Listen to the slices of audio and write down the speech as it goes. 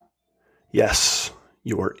Yes,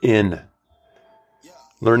 you are in.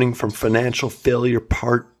 Learning from Financial Failure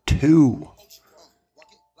Part 2.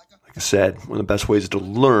 Like I said, one of the best ways to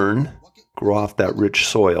learn, grow off that rich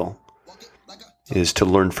soil, is to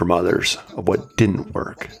learn from others of what didn't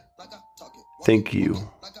work. Thank you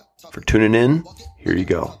for tuning in. Here you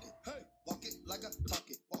go.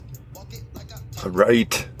 All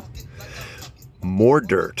right. More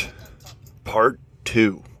Dirt, Part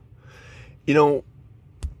 2. You know,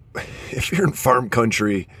 if you're in farm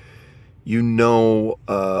country, you know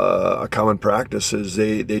a common practice is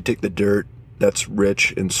they take the dirt that's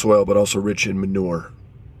rich in soil, but also rich in manure.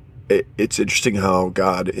 It's interesting how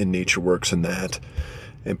God in nature works in that.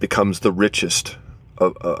 It becomes the richest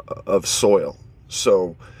of soil.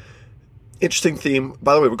 So, interesting theme.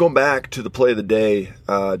 By the way, we're going back to the play of the day,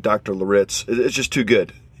 Dr. Loritz. It's just too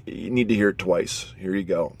good. You need to hear it twice. Here you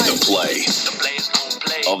go. The play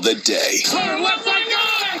of the day.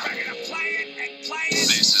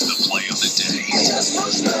 This is the play of the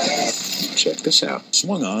day. Check this out.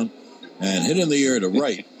 Swung on and hit in the air to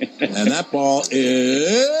right. And that ball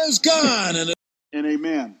is gone. And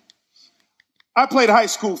amen. I played high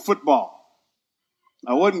school football.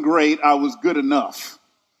 I wasn't great. I was good enough.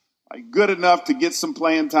 Good enough to get some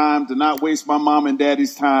playing time, to not waste my mom and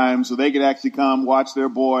daddy's time so they could actually come watch their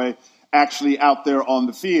boy actually out there on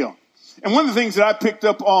the field. And one of the things that I picked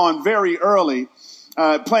up on very early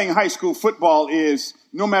playing high school football is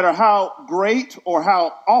no matter how great or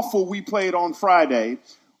how awful we played on Friday,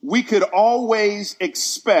 we could always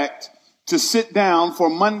expect to sit down for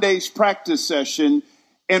Monday's practice session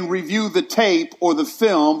and review the tape or the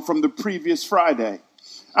film from the previous Friday.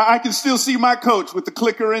 I can still see my coach with the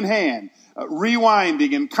clicker in hand,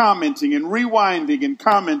 rewinding and commenting and rewinding and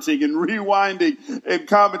commenting and rewinding and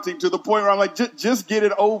commenting to the point where I'm like, just get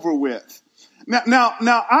it over with. Now,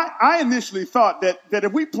 I initially thought that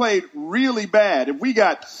if we played really bad, if we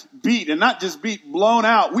got beat and not just beat, blown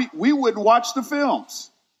out, we would watch the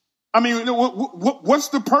films. I mean, what's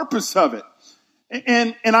the purpose of it?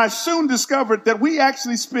 And I soon discovered that we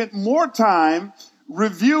actually spent more time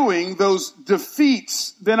reviewing those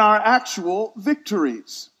defeats than our actual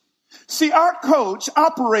victories. See, our coach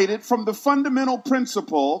operated from the fundamental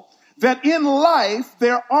principle that in life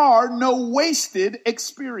there are no wasted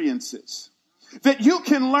experiences. That you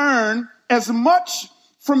can learn as much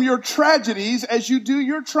from your tragedies as you do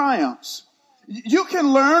your triumphs. You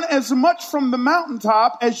can learn as much from the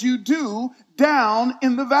mountaintop as you do down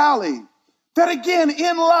in the valley. That again,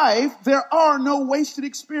 in life, there are no wasted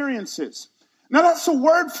experiences. Now, that's a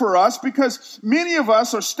word for us because many of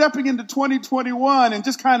us are stepping into 2021 and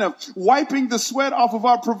just kind of wiping the sweat off of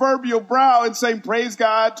our proverbial brow and saying, praise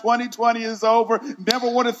God, 2020 is over. Never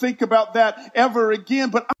want to think about that ever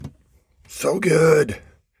again. But so good.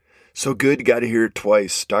 So good. You got to hear it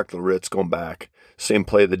twice. Dr. Loritz going back. Same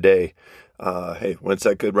play of the day. Hey, when it's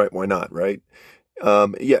that good, right? Why not, right?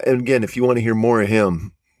 Yeah, and again, if you want to hear more of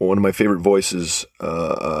him, one of my favorite voices,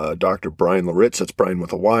 Dr. Brian Loritz. That's Brian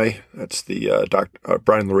with a Y. That's the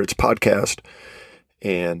Brian Loritz podcast.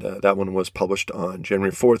 And that one was published on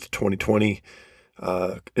January 4th, 2020,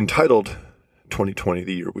 entitled 2020,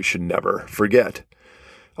 the year we should never forget.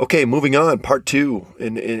 Okay, moving on. Part 2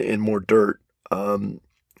 in More Dirt.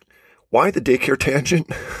 Why the daycare tangent?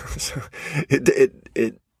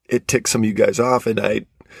 It ticked some of you guys off, and I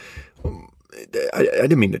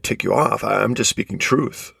didn't mean to tick you off. I'm just speaking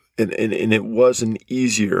truth. And it was an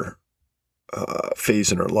easier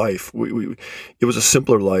phase in our life. It was a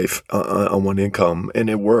simpler life on one income, and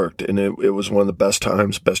it worked. And it was one of the best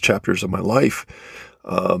times, best chapters of my life.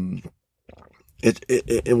 And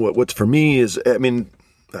what's for me is, I mean,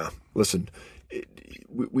 listen,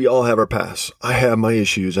 we all have our past. I have my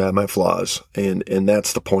issues. I have my flaws. And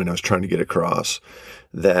that's the point I was trying to get across,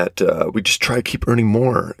 that we just try to keep earning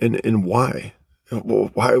more. And why?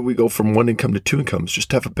 Well, why do we go from one income to two incomes? Just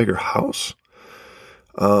to have a bigger house?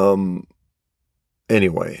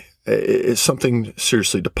 Anyway, it's something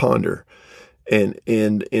seriously to ponder.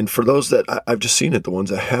 And for those that I've just seen it, the ones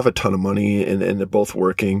that have a ton of money and they're both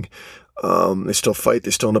working, they still fight.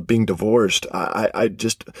 They still end up being divorced. I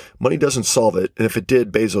just, money doesn't solve it. And if it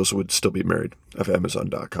did, Bezos would still be married of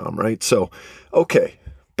Amazon.com, right? So, okay,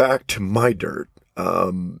 back to my dirt.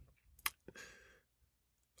 All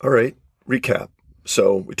right, recap.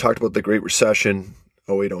 So we talked about the Great Recession,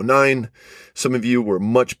 0809. Some of you were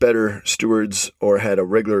much better stewards or had a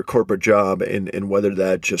regular corporate job and weathered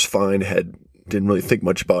that just fine, didn't really think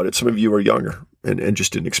much about it. Some of you are younger and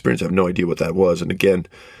just didn't experience, have no idea what that was. And again,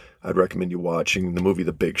 I'd recommend you watching the movie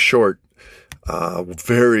The Big Short.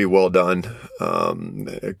 Very well done.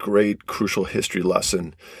 A great, crucial history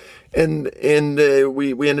lesson.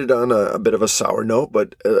 we ended on a bit of a sour note,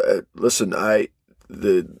 but listen, the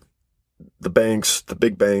banks, the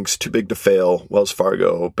big banks, too big to fail, Wells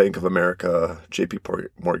Fargo, Bank of America, JP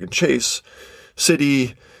Morgan Chase,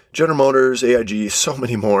 Citi, General Motors, AIG, so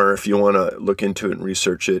many more. If you want to look into it and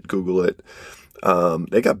research it, Google it.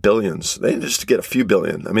 They got billions. They didn't just get a few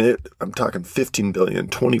billion. I mean, I'm talking 15 billion,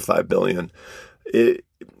 25 billion. It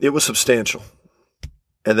was substantial.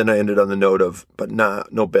 And then I ended on the note of, but no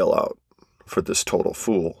bailout for this total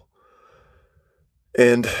fool.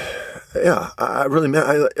 And yeah, I really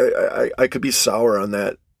meant, I could be sour on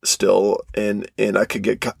that still, and I can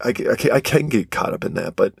get caught up in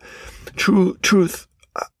that. But truth,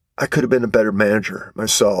 I could have been a better manager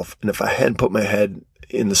myself. And if I hadn't put my head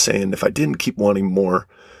in the sand, if I didn't keep wanting more,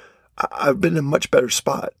 I've been in a much better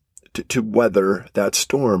spot to weather that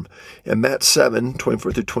storm. And Matt 7,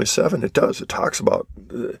 24 through 27, it talks about,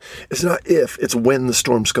 it's not if, it's when the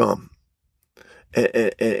storms come.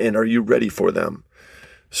 And are you ready for them?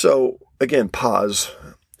 So again, pause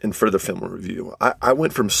and further film review. I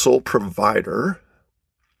went from sole provider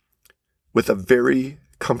with a very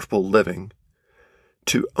comfortable living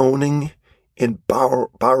to owning and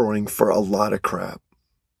borrowing for a lot of crap.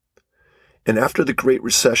 And after the Great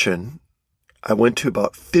Recession, I went to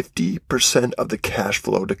about 50% of the cash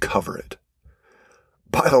flow to cover it.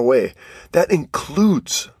 By the way, that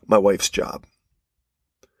includes my wife's job.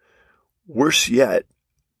 Worse yet,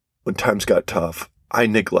 when times got tough, I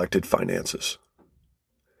neglected finances.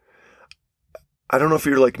 I don't know if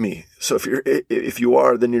you're like me. So if you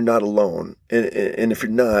are, then you're not alone. And if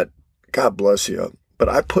you're not, God bless you. But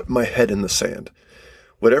I put my head in the sand.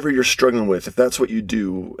 Whatever you're struggling with, if that's what you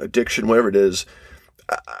do, addiction, whatever it is,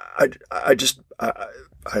 I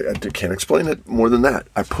can't explain it more than that.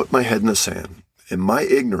 I put my head in the sand, and my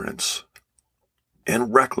ignorance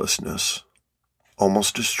and recklessness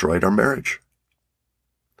almost destroyed our marriage.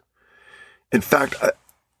 In fact,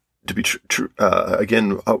 to be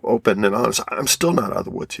again, open and honest, I'm still not out of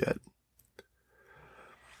the woods yet.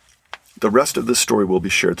 The rest of this story will be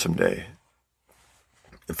shared someday.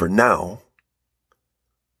 And for now,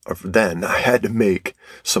 or for then, I had to make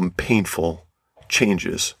some painful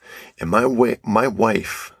changes. And my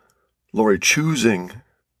wife, Lori, choosing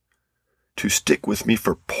to stick with me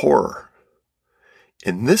for poorer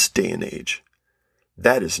in this day and age,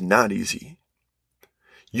 that is not easy.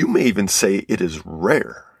 You may even say it is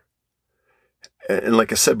rare. And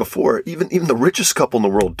like I said before, even the richest couple in the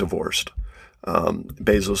world divorced.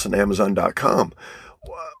 Bezos and Amazon.com.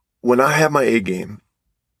 When I have my A game,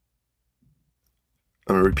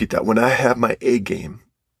 I'm going to repeat that. When I have my A game,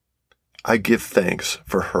 I give thanks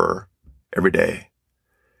for her every day.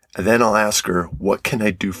 And then I'll ask her, what can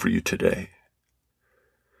I do for you today?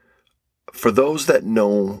 For those that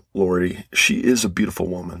know Lori, she is a beautiful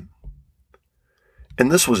woman.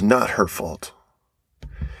 And this was not her fault.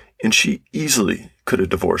 And she easily could have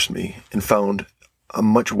divorced me and found a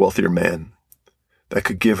much wealthier man that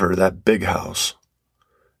could give her that big house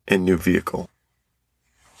and new vehicle.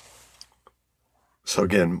 So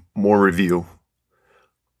again, more review.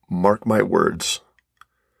 Mark my words.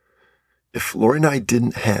 If Lori and I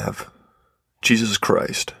didn't have Jesus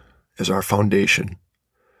Christ as our foundation,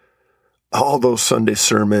 all those Sunday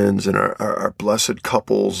sermons and our blessed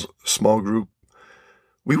couples, small group,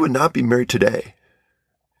 we would not be married today.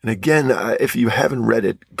 And again, if you haven't read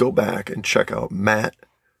it, go back and check out Matt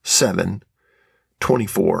 7,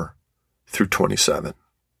 24 through 27.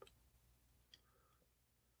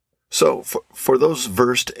 So for those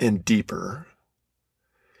versed and deeper,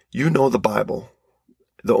 you know the Bible.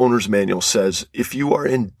 The owner's manual says, if you are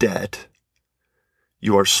in debt,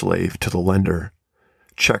 you are slave to the lender.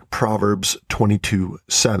 Check Proverbs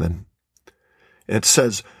 22:7. And it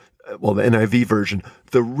says, well, the NIV version,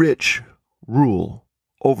 the rich rule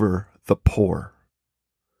over the poor,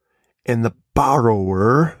 and the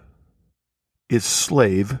borrower is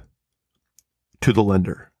slave to the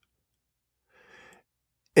lender.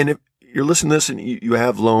 And if you're listening to this and you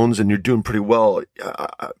have loans and you're doing pretty well,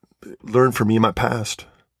 learn from me in my past.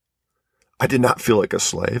 I did not feel like a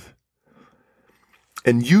slave.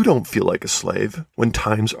 And you don't feel like a slave when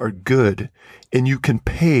times are good and you can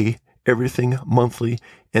pay everything monthly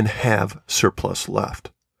and have surplus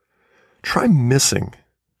left. Try missing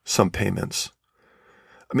some payments.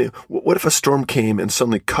 I mean, what if a storm came and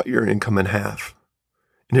suddenly cut your income in half?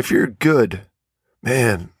 And if you're good,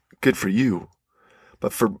 man, good for you.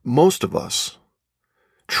 But for most of us,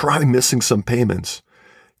 try missing some payments.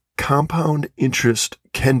 Compound interest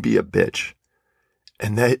can be a bitch.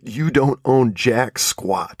 And that you don't own jack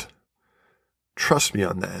squat. Trust me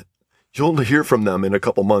on that. You'll hear from them in a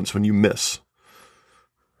couple months when you miss.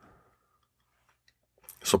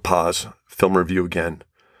 So pause, film review again.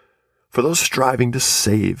 For those striving to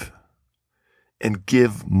save and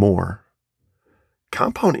give more,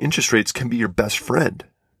 compound interest rates can be your best friend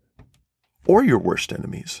or your worst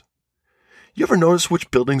enemies. You ever notice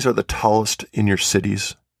which buildings are the tallest in your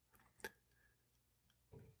cities?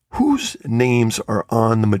 Whose names are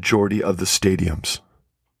on the majority of the stadiums?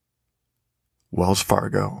 Wells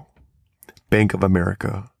Fargo, Bank of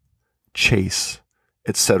America, Chase,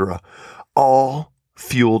 etc. All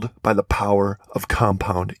fueled by the power of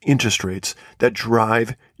compound interest rates that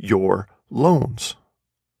drive your loans.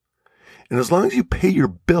 And as long as you pay your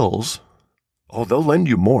bills, they'll lend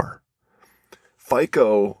you more.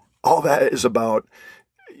 FICO, all that is about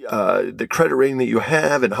the credit rating that you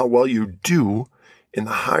have and how well you do. And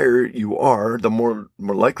the higher you are, the more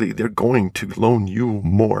likely they're going to loan you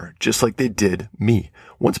more, just like they did me.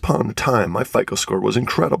 Once upon a time, my FICO score was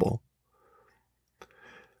incredible.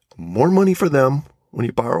 More money for them when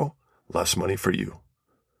you borrow, less money for you.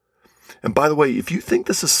 And by the way, if you think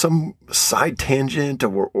this is some side tangent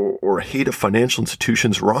or hate of financial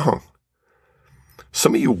institutions, wrong.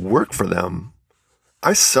 Some of you work for them.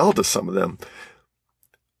 I sell to some of them.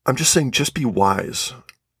 I'm just saying, just be wise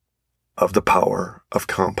of the power of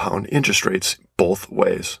compound interest rates both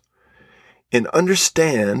ways. And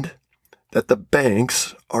understand that the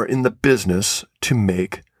banks are in the business to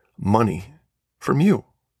make money from you.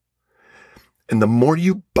 And the more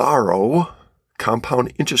you borrow,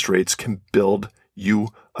 compound interest rates can build you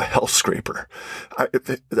a hell scraper.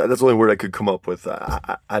 That's the only word I could come up with.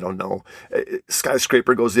 I don't know.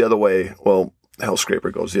 Skyscraper goes the other way. Well, hell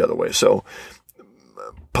scraper goes the other way. So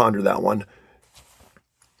ponder that one.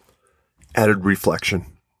 Added reflection.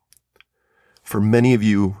 For many of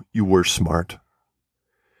you, you were smart.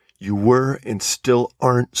 You were and still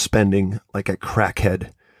aren't spending like a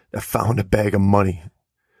crackhead that found a bag of money.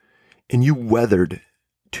 And you weathered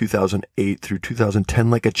 2008 through 2010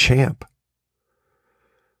 like a champ.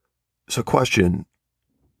 So question,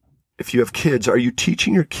 if you have kids, are you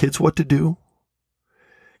teaching your kids what to do?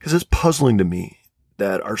 Because it's puzzling to me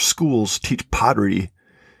that our schools teach pottery,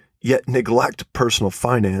 yet neglect personal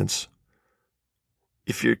finance.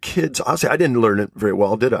 If your kids, honestly, I didn't learn it very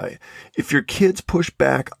well, did I? If your kids push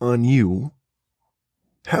back on you,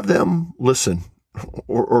 have them listen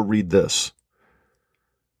or read this.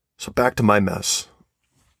 So back to my mess,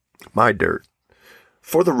 my dirt.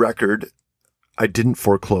 For the record, I didn't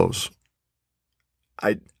foreclose.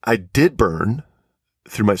 I did burn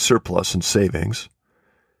through my surplus and savings.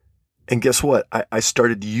 And guess what? I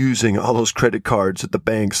started using all those credit cards that the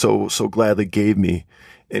bank so gladly gave me,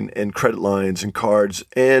 and credit lines and cards,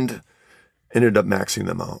 and ended up maxing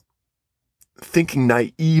them out. Thinking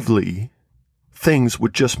naively things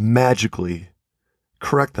would just magically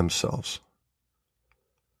correct themselves.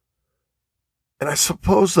 And I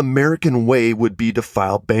suppose the American way would be to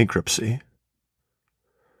file bankruptcy.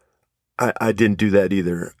 I didn't do that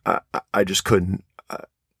either. I just couldn't.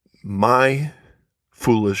 My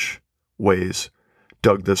foolish ways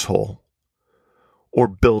dug this hole, or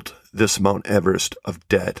built this Mount Everest of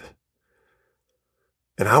debt.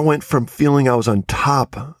 And I went from feeling I was on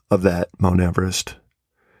top of that Mount Everest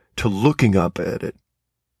to looking up at it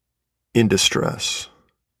in distress.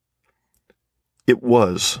 It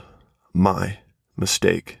was my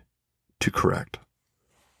mistake to correct.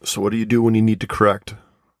 So what do you do when you need to correct?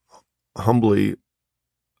 Humbly,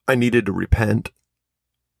 I needed to repent.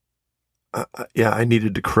 I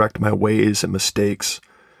needed to correct my ways and mistakes.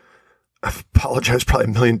 I've apologized probably a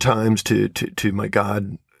million times to my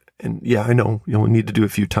God. And yeah, I know you only need to do a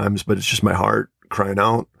few times, but it's just my heart crying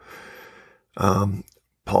out.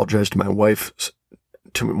 Apologized to my wife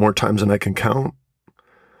more times than I can count.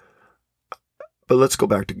 But let's go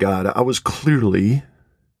back to God. I was clearly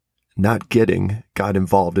not getting God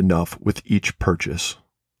involved enough with each purchase.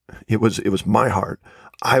 It was my heart.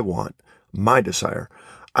 I want, my desire.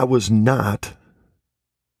 I was not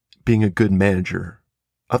being a good manager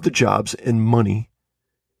of the jobs and money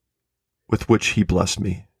with which he blessed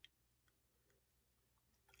me.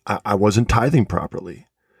 I wasn't tithing properly.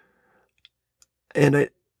 And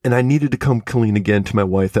I needed to come clean again to my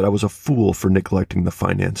wife that I was a fool for neglecting the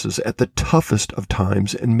finances at the toughest of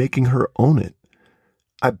times and making her own it.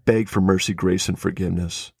 I begged for mercy, grace, and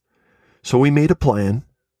forgiveness. So we made a plan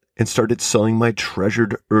and started selling my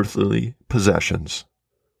treasured earthly possessions.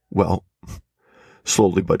 Well,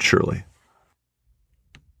 slowly but surely.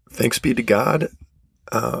 Thanks be to God,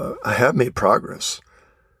 I have made progress.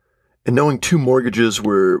 And knowing 2 mortgages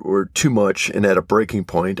were too much and at a breaking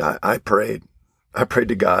point, I prayed. I prayed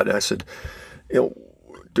to God. I said,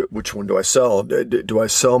 which one do I sell? Do I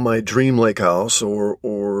sell my dream lake house or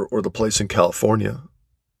the place in California?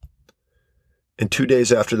 And 2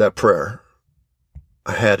 days after that prayer,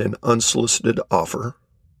 I had an unsolicited offer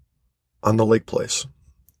on the lake place.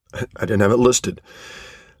 I didn't have it listed.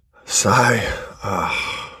 Sigh.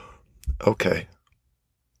 Okay.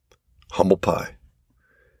 Humble pie.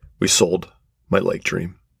 We sold my lake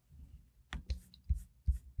dream.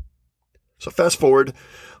 So fast forward,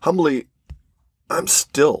 humbly, I'm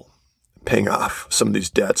still paying off some of these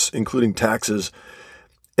debts, including taxes.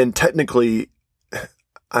 And technically,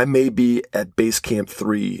 I may be at base camp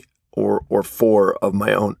 3 or 4 of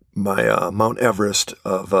my Mount Everest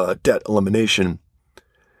of debt elimination.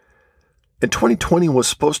 And 2020 was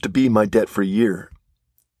supposed to be my debt-free year.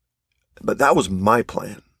 But that was my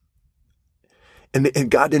plan. And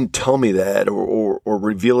God didn't tell me that or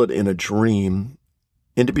reveal it in a dream.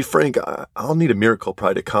 And to be frank, I'll need a miracle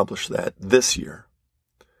probably to accomplish that this year.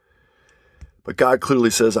 But God clearly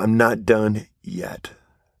says I'm not done yet.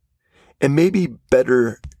 And maybe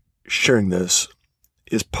better sharing this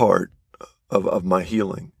is part of my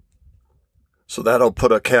healing. So that'll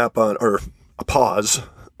put a cap on, or a pause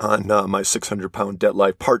on my 600-pound debt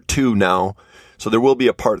life, part 2 now. So there will be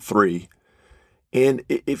a part 3. And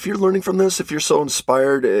if you're learning from this, if you're so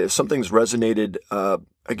inspired, if something's resonated,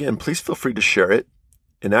 again, please feel free to share it.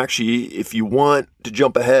 And actually, if you want to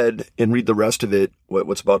jump ahead and read the rest of it,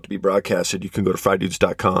 what's about to be broadcasted, you can go to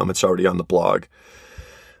FryDudes.com. It's already on the blog.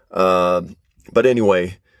 But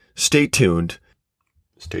anyway, stay tuned.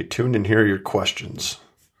 Stay tuned and hear your questions.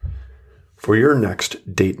 For your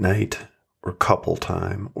next date night or couple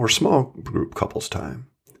time or small group couples time.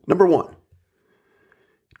 Number 1,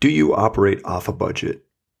 do you operate off a budget?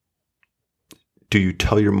 Do you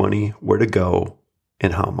tell your money where to go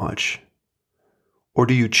and how much? Or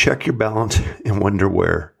do you check your balance and wonder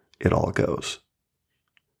where it all goes?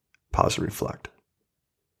 Pause and reflect.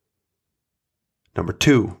 Number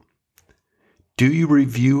 2, do you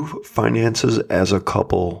review finances as a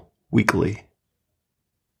couple weekly?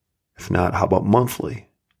 If not, how about monthly?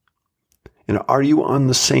 And are you on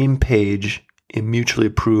the same page and mutually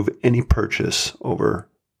approve any purchase over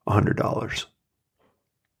 $100?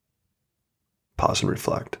 Pause and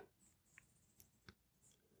reflect.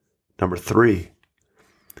 Number 3,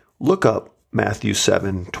 look up Matthew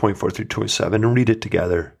 7:24-27 and read it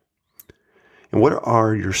together. And what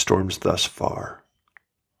are your storms thus far?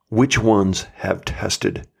 Which ones have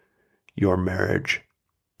tested your marriage?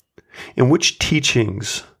 And which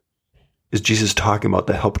teachings is Jesus talking about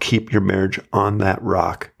that help keep your marriage on that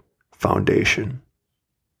rock foundation?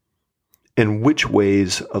 And which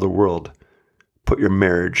ways of the world put your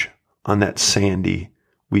marriage on that sandy,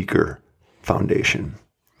 weaker foundation?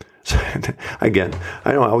 So, again,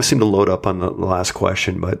 I know I always seem to load up on the last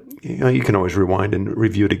question, but you can always rewind and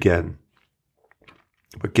review it again.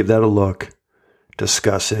 But give that a look,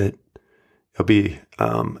 discuss it. It'll be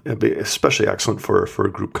especially excellent for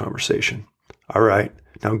a group conversation. All right,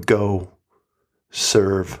 now go,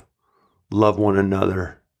 serve, love one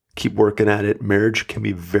another, keep working at it. Marriage can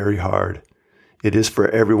be very hard. It is for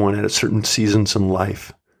everyone at certain seasons in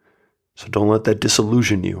life. So don't let that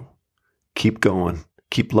disillusion you. Keep going.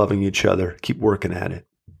 Keep loving each other. Keep working at it.